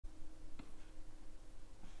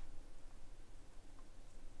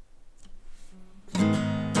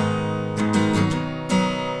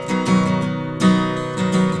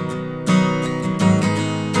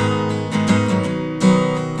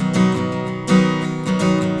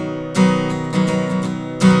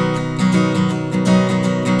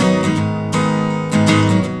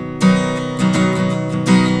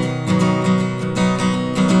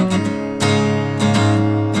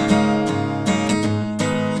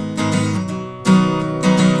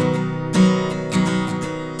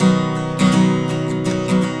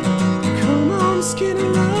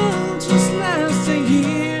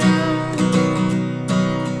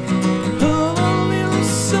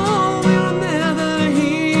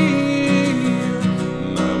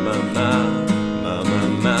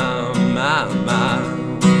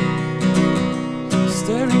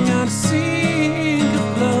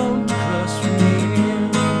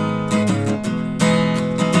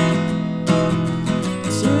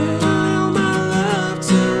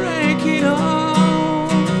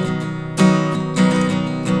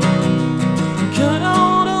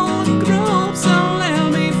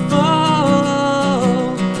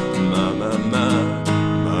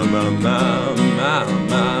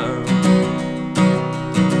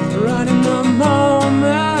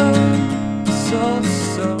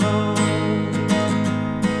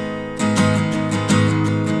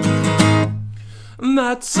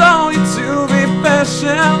I told you to be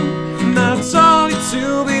patient, I told you to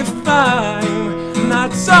be fine, I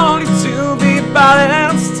told you to be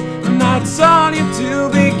balanced, I told you to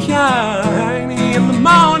be kind. In the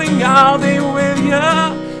morning I'll be with you,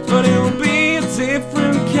 but it'll be a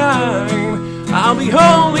different kind. I'll be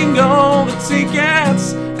holding all the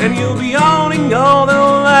tickets, and you'll be owning all the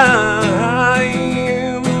lines.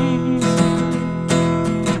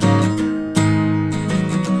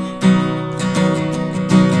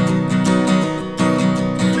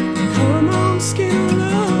 Come on, skin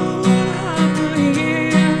love, what happened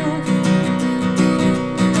here?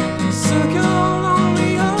 Circle on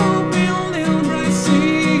the open little bright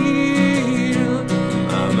seal.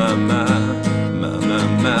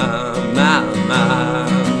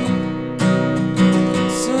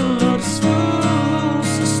 So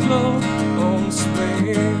slow on the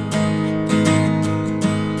spring.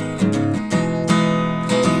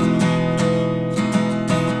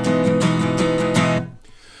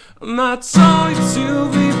 I told you to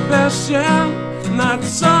be patient, I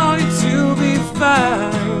told you to be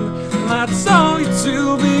fine, I told you to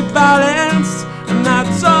be balanced, and I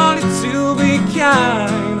told you to be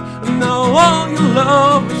kind. No, all your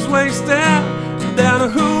love is wasted, then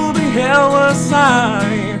who the hell was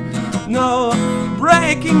I? No,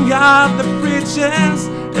 breaking out the bridges,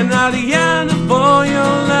 and at the end of all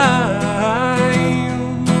your life.